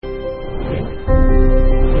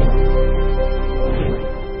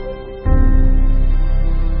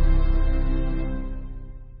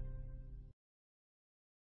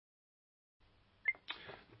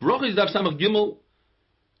Halacha is Daf Samach Gimel.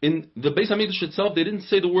 In the Beis Hamikdash itself, they didn't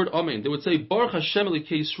say the word Amen. They would say Baruch Hashem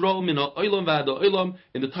Elikei Yisrael Min Ha'olam V'Ad Ha'olam.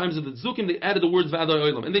 In the times of the Tzukim, they added the words V'Ad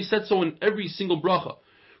Ha'olam, and they said so in every single bracha.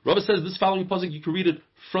 Rava says this following pasuk you can read it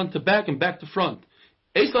front to back and back to front.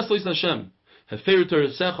 Eis Laslois Hashem Heferu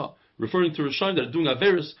Teresecha, referring to Rishon that are doing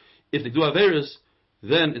Averis. If they do Averis,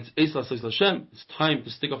 then it's Eis Laslois Hashem. It's time to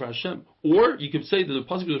stick up for Hashem. Or you could say that the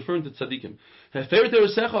pasuk is referring to Tzadikim. Heferu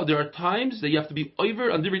Teresecha. There are times that you have to be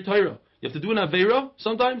over on Divrei Torah. You have to do an Aveira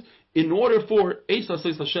sometimes in order for Eis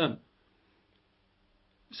Laslois Hashem.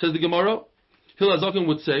 Says the Gemara, Hillel HaZaken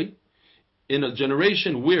would say, in a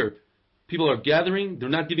generation where people are gathering, they're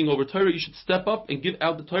not giving over Torah, you should step up and give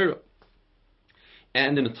out the Torah.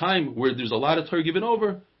 And in a time where there's a lot of Torah given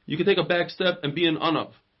over, you can take a back step and be an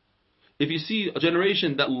Anav. If you see a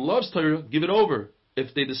generation that loves Torah, give it over.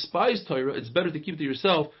 If they despise Torah, it's better to keep it to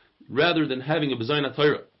yourself rather than having a Bezaina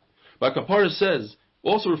Torah. But Kapara says,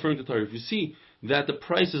 also referring to Torah, if you see that the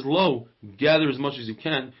price is low, gather as much as you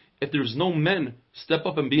can. If there's no men, step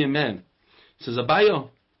up and be a man. Says Abaya,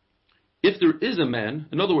 if there is a man,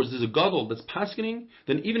 in other words, there's a gadol that's paskening,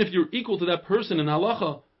 then even if you're equal to that person in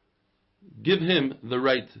halacha, give him the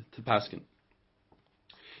right to pasken.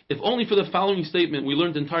 If only for the following statement we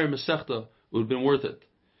learned the entire Masechta, it would have been worth it.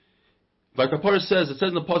 Bar Kapara says, it says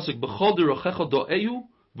in the pasuk, B'chol derochecha do'eyu,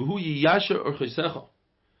 v'hu yiyasher orchesecha.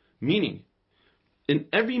 Meaning, in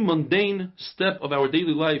every mundane step of our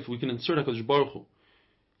daily life, we can insert HaKadosh Baruch Hu.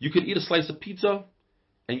 You could eat a slice of pizza,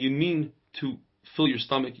 and you mean to fill your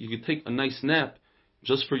stomach. You could take a nice nap,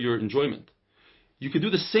 just for your enjoyment. You could do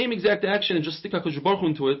the same exact action and just stick HaKadosh Baruch Hu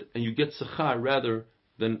into it, and you get sechar rather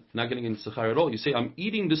than not getting any sechar at all. You say, I'm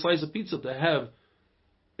eating this slice of pizza to have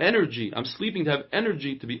energy. I'm sleeping to have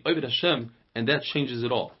energy to be Oved Hashem, and that changes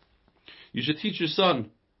it all. You should teach your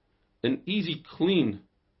son an easy, clean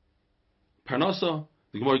Parnasa.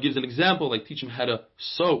 The Gemara gives an example, like teach him how to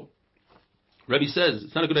sew. Rebbe says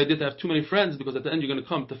it's not a good idea to have too many friends because at the end you're going to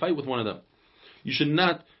come to fight with one of them. You should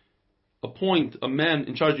not appoint a man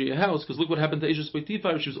in charge of your house because look what happened to Eshes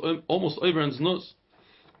Potifar. She was almost over on Znus.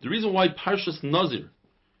 The reason why Parshas Nazir,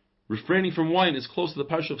 refraining from wine, is close to the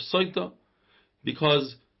Parsha of Saita,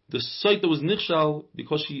 because the Saita was nichshal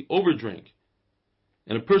because she overdrank.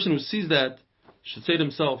 And a person who sees that should say to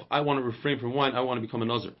himself, I want to refrain from wine, I want to become a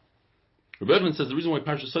Nazir. Rabbi Edmund says the reason why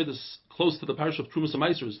Parsha Saita is close to the Parsha of Trumas and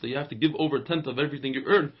Maasros, that you have to give over a tenth of everything you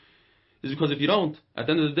earn, is because if you don't, at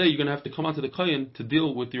the end of the day, you're going to have to come on to the Kohen to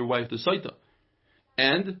deal with your wife, the Saita.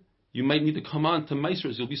 And you might need to come on to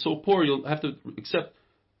Maasros. You'll be so poor, you'll have to accept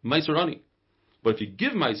Maaser Ani. But if you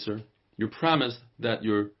give Maaser, you're promised that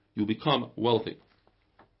you'll become wealthy.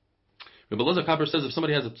 Rabbi Elazar Kapper says if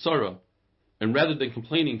somebody has a psara, and rather than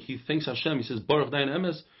complaining, he thanks Hashem, he says, Baruch Dayan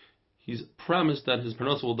Emes, he's promised that his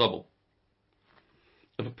parnasa will double.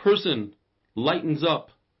 If a person lightens up,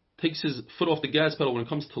 takes his foot off the gas pedal when it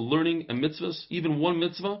comes to learning and mitzvahs, even one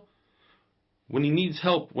mitzvah, when he needs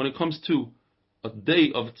help, when it comes to a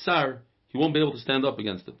day of tsar, he won't be able to stand up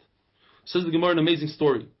against it. Says the Gemara an amazing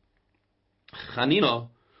story. Chanina,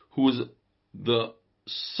 who was the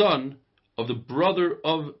son of the brother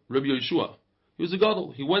of Rabbi Yeshua, he was a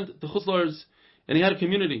gadol. He went to Chutz La'aretz and he had a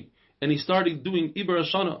community and he started doing Iber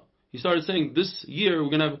Hashana. He started saying, this year we're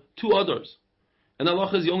going to have 2 Adars. And Allah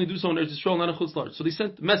says you only do so in Eretz Yisrael, not in Chutz La'aretz. So they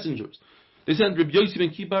sent messengers. They sent Rabbi Yossi ben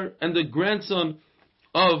Kippar and the grandson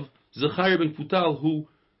of Zechariah ben Putal, who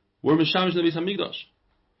were Meshamish in the Beis Hamikdash.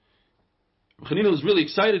 Chanina was really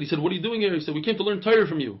excited. He said, what are you doing here? He said, we came to learn Torah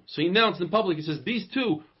from you. So he announced in public, he says, these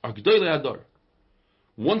 2 are G'dolei Adar.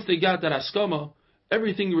 Once they got that Askama,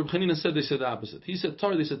 everything Reb Chanina said, they said the opposite. He said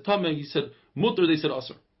Torah, they said Tameh, he said Mutter, they said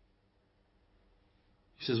Asr.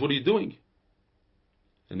 He says, what are you doing?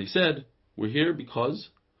 And they said, we're here because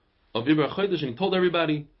of Iber HaChodesh. And he told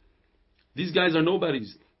everybody, these guys are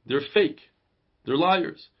nobodies. They're fake. They're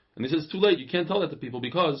liars. And he says, it's too late. You can't tell that to people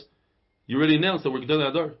because you already announced that we're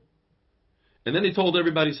G'dolei Adar. And then they told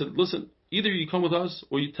everybody, said, listen, either you come with us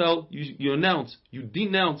or you announce, you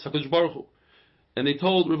denounce HaKadosh Baruch Hu. And they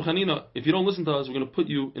told Reb Chanina, if you don't listen to us, we're going to put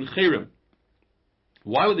you in Cherem.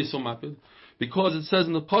 Why were they so mapid? Because it says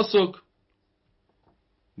in the Pasuk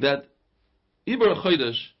that Iber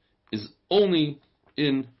HaChodesh is only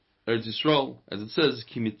in Eretz Yisrael, as it says,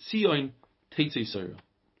 Ki mitzion teitzei Sarah,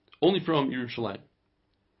 only from Yerushalayim.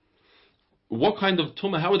 What kind of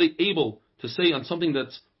tumah? How are they able to say on something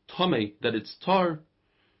that's tameh that it's tar?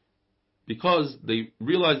 Because they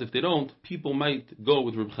realized if they don't, people might go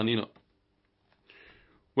with Reb Chanina.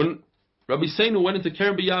 When Rabbi Seinu went into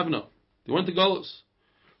Kerem B'Yavna, they went to Galus.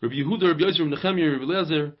 Rabbi Yehuda, Rabbi Yosef, Rabbi Nechemia, Rabbi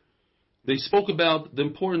Eliezer, they spoke about the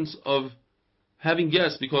importance of having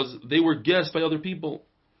guests because they were guests by other people.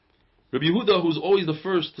 Rabbi Yehuda, who's always the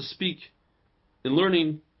first to speak in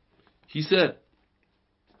learning, he said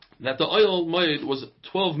that the oil moed was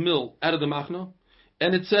 12 mil out of the machna,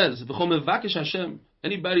 and it says, "V'chol mevakesh Hashem,"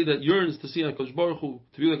 anybody that yearns to see HaKadosh Baruch Hu,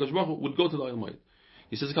 to be like HaKadosh Baruch Hu, would go to the oil moed.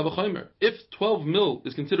 He says, "Kavachomer, if 12 mil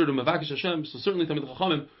is considered a mevakesh Hashem, so certainly Talmid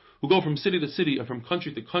Chachamim who go from city to city and from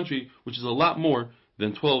country to country, which is a lot more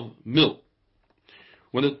than 12 mil."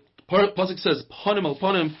 When the pasuk says, "Panim al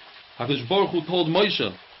panim," HaKadosh Baruch Hu told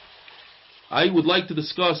Moshe, "I would like to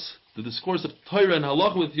discuss the discourse of Torah and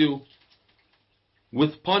Halacha with you.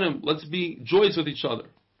 With panim, let's be joyous with each other."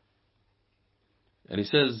 And he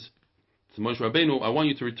says to Moshe Rabbeinu, "I want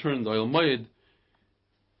you to return the oil moed,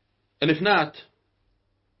 and if not,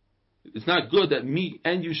 it's not good that me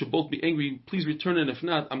and you should both be angry. Please return it. And if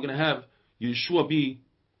not, I'm going to have Yeshua be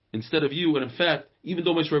instead of you." And in fact, even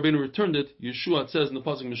though Moshe Rabbeinu returned it, Yeshua, it says in the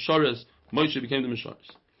pasuk Mishares, Moshe became the Mishares.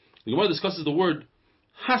 The Gemara discusses the word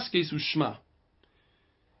Haskes Ushma.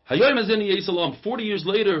 Hayom Azeni Yisalam. 40 years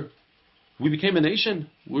later, we became a nation.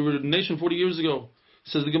 We were a nation 40 years ago.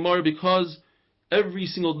 Says the Gemara, because every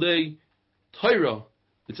single day, Torah,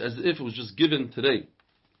 it's as if it was just given today.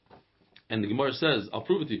 And the Gemara says, I'll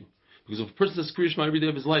prove it to you. Because if a person says Kriya Shema every day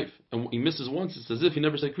of his life, and he misses once, it's as if he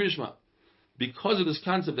never said Kriya Shema. Because of this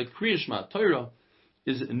concept that Kriya Shema, Torah,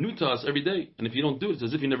 is new to us every day. And if you don't do it, it's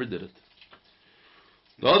as if you never did it.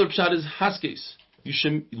 The other pshat is Haskes. You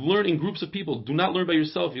should learn in groups of people. Do not learn by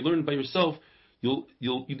yourself. You learn by yourself, you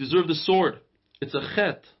deserve the sword. It's a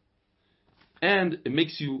chet. And it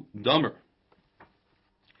makes you dumber.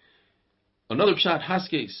 Another pshat,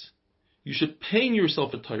 Haskes. You should pain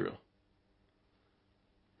yourself at Torah.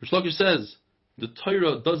 Rish Lakish says, the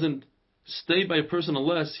Torah doesn't stay by a person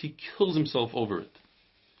unless he kills himself over it.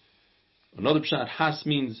 Another pshat, Has,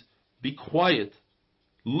 means be quiet.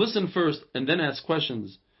 Listen first and then ask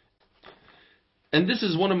questions. And this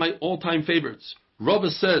is one of my all-time favorites. Rava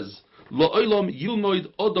says, La'olam yilmoid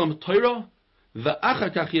odam Torah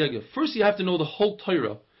va'achar kach yegeh. First you have to know the whole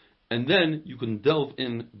Torah, and then you can delve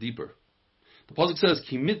in deeper. The pasuk says,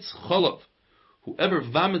 Ki mitz chalav. Whoever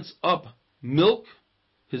vomits up milk,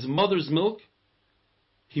 his mother's milk,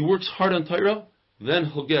 he works hard on Torah, then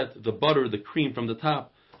he'll get the butter, the cream from the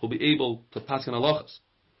top. He'll be able to pass on halachas.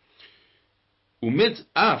 Umit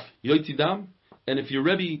af yoitidam. And if your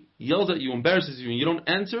Rebbe yells at you, embarrasses you, and you don't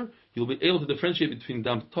answer, you'll be able to differentiate between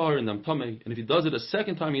dam tar and dam tameh. And if he does it a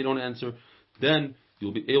second time and you don't answer, then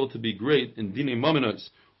you'll be able to be great in dinei maminos,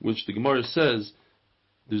 which the Gemara says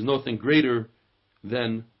there's nothing greater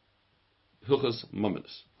than hilchas maminos.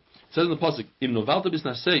 It says in the pasuk, Im novalta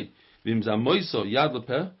bisnasei v'im zamoiso yad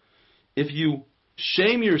lepeh. If you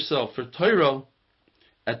shame yourself for Torah,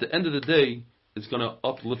 at the end of the day, it's going to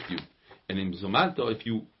uplift you. And in zomanto, if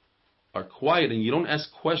you are quiet and you don't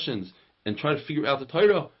ask questions and try to figure out the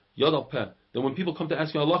Torah, yad al peh. Then when people come to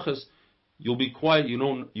ask you halachas, you'll be quiet. You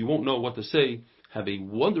won't know what to say. Have a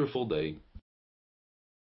wonderful day.